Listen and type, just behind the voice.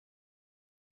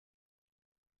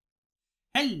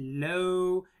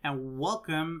Hello and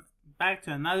welcome back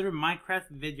to another Minecraft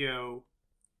video.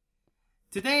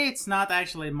 Today it's not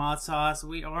actually mod sauce,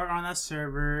 we are on a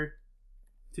server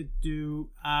to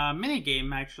do a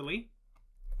minigame actually.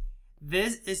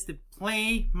 This is the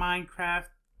Playmindcrack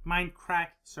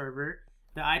server.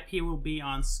 The IP will be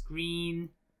on screen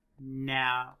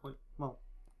now.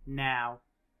 Now.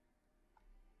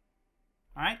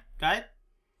 Alright, got it?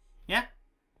 Yeah?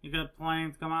 You're gonna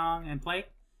plan to come on and play?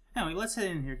 Anyway, let's head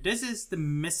in here. This is the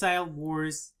Missile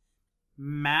Wars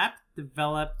map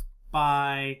developed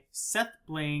by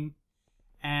Sethbling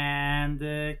and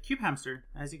Cubehamster,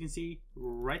 as you can see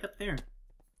right up there.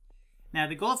 Now,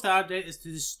 the goal of the update is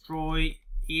to destroy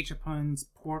each opponent's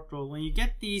portal, and you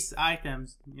get these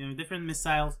items, different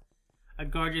missiles, a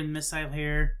Guardian missile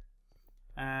here,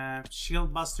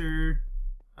 Shield Buster,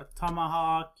 a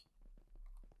Tomahawk,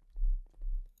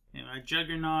 a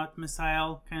Juggernaut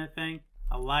missile kind of thing.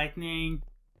 A lightning.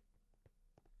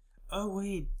 Oh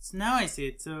wait, so now I see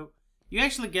it. So you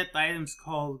actually get items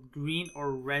called green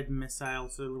or red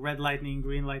missiles. So red lightning,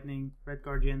 green lightning, red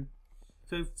guardian.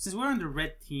 So since we're on the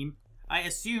red team, I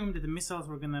assume that the missiles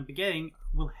we're gonna be getting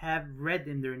will have red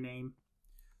in their name.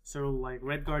 So like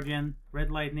red guardian,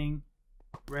 red lightning,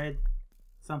 red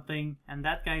something, and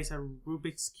that guy is a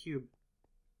Rubik's Cube.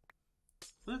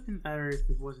 Would have been better if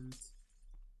it wasn't.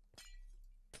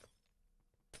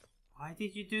 Why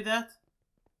did you do that?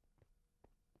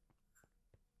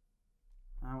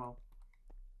 Oh well.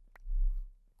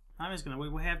 I'm just gonna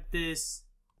wait. We have this.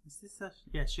 Is this a,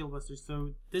 yeah, Shield Buster.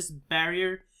 So this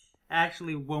barrier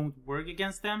actually won't work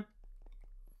against them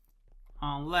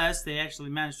unless they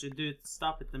actually manage to do it,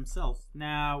 stop it themselves.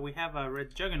 Now we have a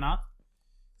red Juggernaut.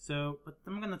 So, but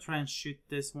I'm gonna try and shoot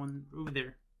this one over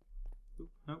there.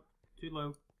 Oop, nope, too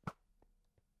low,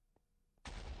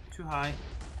 too high.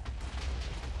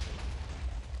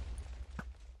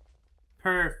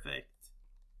 Perfect.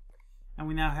 And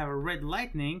we now have a red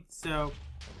lightning. So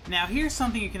now here's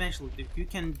something you can actually do. You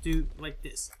can do like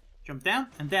this. Jump down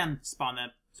and then spawn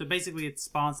them. So basically it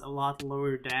spawns a lot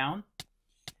lower down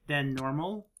than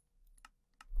normal.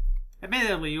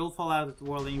 Admittedly, you'll fall out of the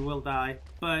world and you will die.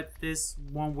 But this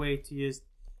one way to just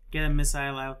get a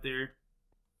missile out there.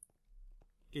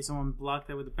 Okay, someone blocked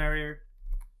that with a barrier.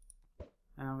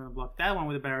 And I'm gonna block that one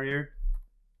with a barrier.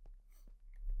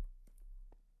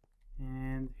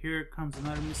 And here comes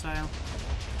another missile.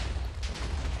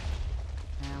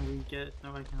 And we get...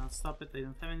 No, I cannot stop it. They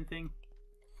don't have anything.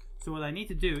 So what I need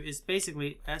to do is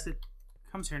basically, as it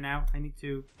comes here now, I need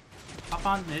to hop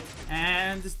on it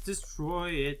and just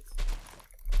destroy it.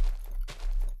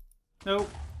 Nope.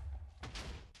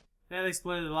 That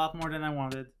exploded a lot more than I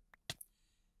wanted.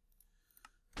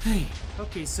 Hey,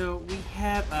 okay, so we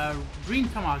have a green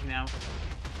tomahawk now.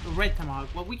 A red tomahawk.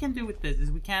 What we can do with this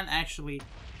is we can actually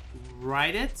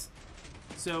ride it.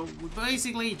 So we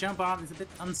basically jump on. It's a bit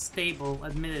unstable,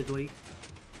 admittedly,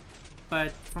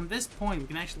 but from this point we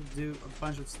can actually do a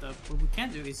bunch of stuff. What we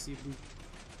can do is if we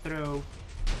throw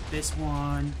this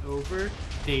one over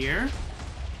there,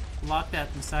 block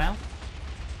that missile.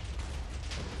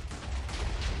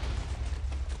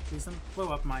 Please don't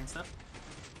blow up my stuff.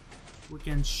 We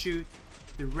can shoot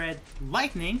the red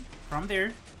lightning from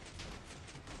there.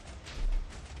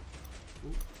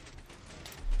 Ooh.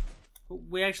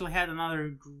 We actually had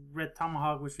another red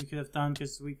tomahawk which we could have done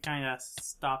because we kind of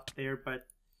stopped there, but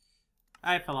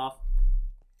I fell off.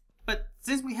 But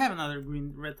since we have another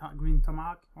green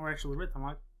tomahawk, or actually red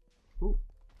tomahawk, ooh.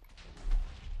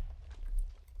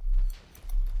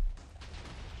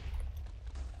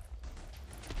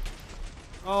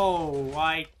 Oh,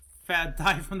 I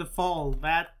died from the fall.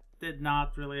 That did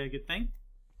not really a good thing.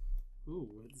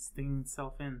 Ooh, it's stinging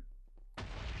itself in. Oh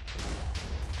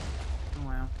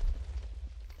wow.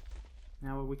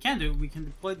 Now what we can do, we can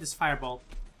deploy this fireball.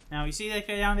 Now you see that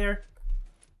guy down there?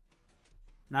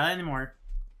 Not anymore.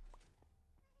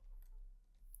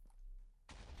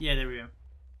 Yeah, there we go.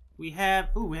 We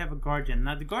have, ooh, we have a guardian.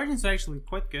 Now the guardians are actually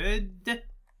quite good.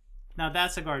 Now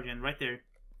that's a guardian right there.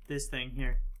 This thing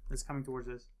here that's coming towards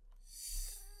us.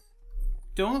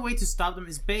 The only way to stop them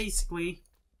is basically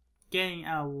getting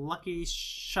a lucky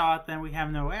shot, and we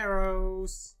have no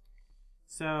arrows.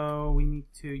 So we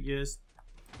need to just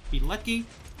be lucky,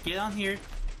 get on here.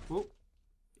 Whoa.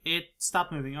 It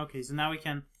stopped moving. Okay, so now we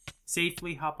can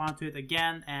safely hop onto it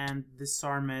again and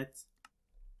disarm it.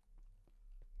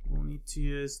 We'll need to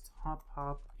just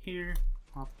hop here,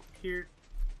 hop here.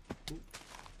 Ooh.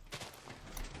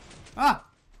 Ah!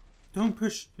 Don't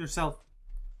push yourself.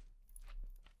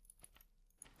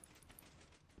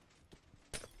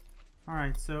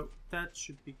 Alright, so that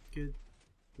should be good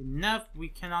enough. We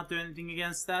cannot do anything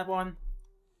against that one.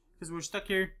 because we're stuck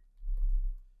here.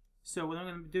 So what I'm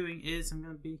gonna be doing is I'm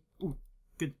gonna be... Ooh,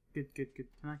 good. Can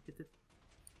I get it?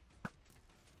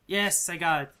 Yes, I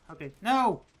got it. Okay,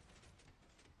 no!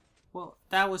 Well,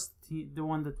 that was the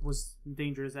one that was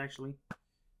dangerous, actually.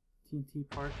 TNT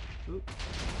part. Ooh.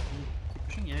 Keep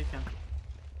pushing? Yeah, I can.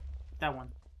 That one.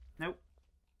 Nope.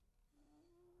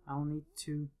 I'll need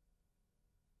to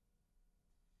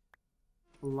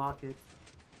block it.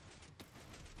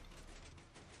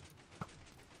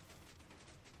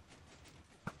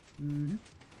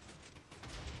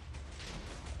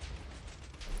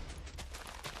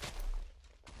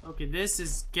 Okay, this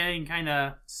is getting kind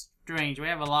of strange. We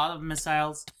have a lot of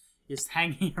missiles just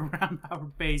hanging around our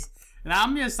base. And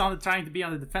I'm just trying to be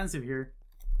on the defensive here.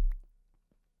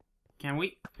 Can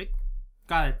we?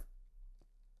 Got it.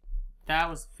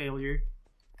 That was a failure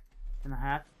and a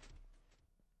half.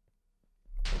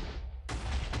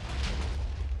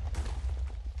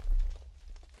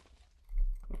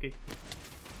 Okay.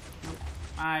 Nope.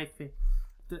 I failed.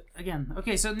 Again.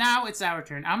 Okay, so now it's our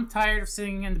turn. I'm tired of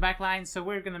sitting in the back line, so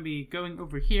we're gonna be going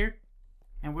over here.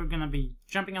 And we're gonna be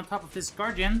jumping on top of this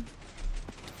guardian.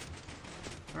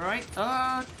 Alright,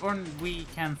 or we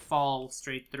can fall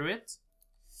straight through it.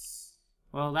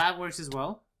 Well, that works as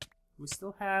well. We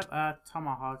still have a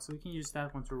tomahawk, so we can use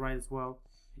that one to ride as well.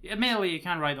 Admittedly, you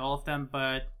can't ride all of them,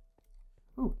 but...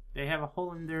 Ooh, they have a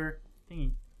hole in their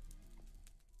thingy.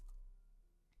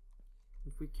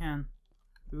 If we can...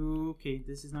 Okay,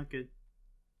 this is not good.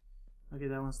 Okay,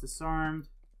 that one's disarmed.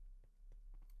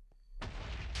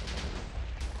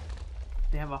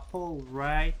 They have a hole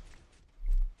right...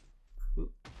 Ooh,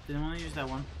 didn't want to use that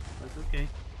one, but okay.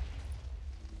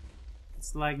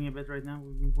 It's lagging a bit right now.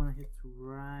 We want to hit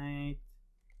right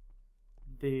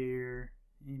there,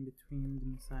 in between the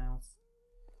missiles.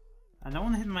 I don't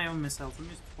want to hit my own missiles. Let me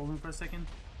just hold them for a second.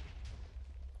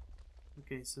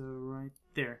 Okay, so right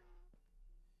there.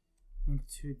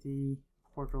 Into the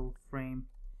portal frame.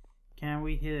 Can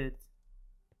we hit it?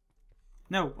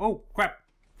 No! Oh, crap!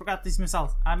 Forgot these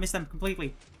missiles. I missed them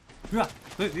completely.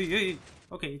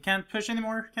 Okay, it can't push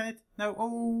anymore, can it? No.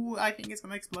 Oh, I think it's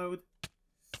gonna explode.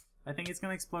 I think it's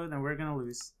gonna explode and we're gonna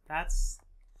lose. That's...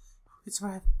 It's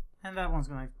red. And that one's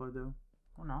gonna explode though.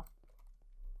 Or not.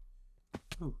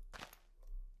 Ooh.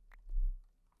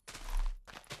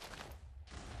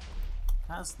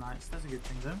 That's nice. That's a good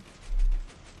thing though.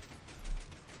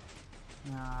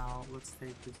 Now, let's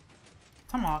take this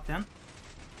tomahawk then.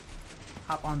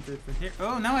 Hop onto it from here.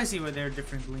 Oh, now I see why they're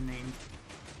differently named.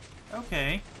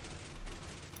 Okay.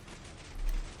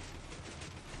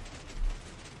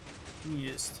 Let me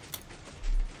just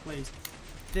place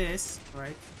this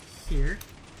right here.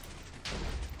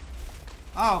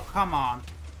 Oh, come on.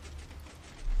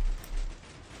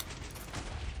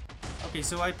 Okay,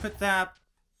 so I put that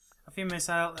a few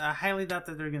missiles. I highly doubt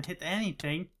that they're gonna hit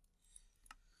anything.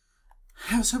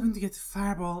 I was hoping to get the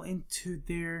fireball into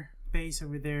their base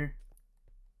over there.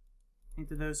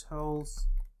 Into those holes.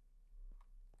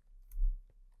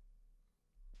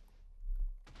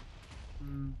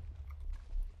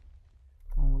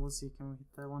 Oh, let's see, can we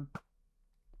hit that one?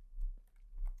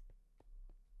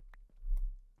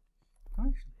 Can we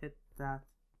actually hit that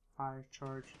fire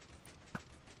charge?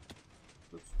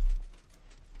 Oops.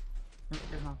 Nope,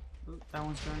 there's not. Oh, that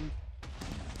one's going.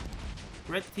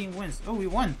 Red team wins. Oh, we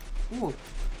won! Ooh.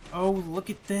 Oh, look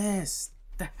at this!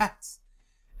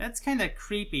 That's kind of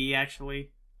creepy,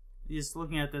 actually. Just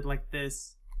looking at it like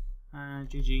this.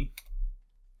 GG.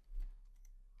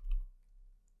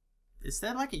 Is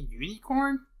that like a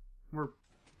unicorn? Or...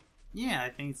 Yeah, I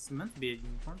think it's meant to be a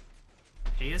unicorn.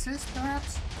 Pegasus,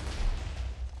 perhaps?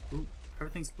 Ooh,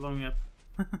 everything's blowing up.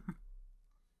 Oh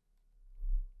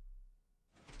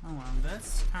well,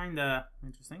 that's kinda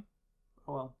interesting.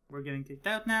 Oh well, we're getting kicked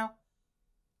out now.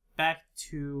 Back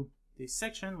to this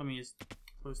section. Let me just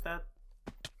close that.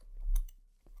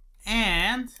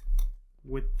 And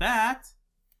with that,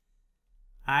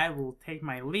 I will take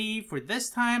my leave for this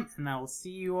time, and I will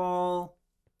see you all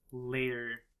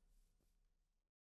later.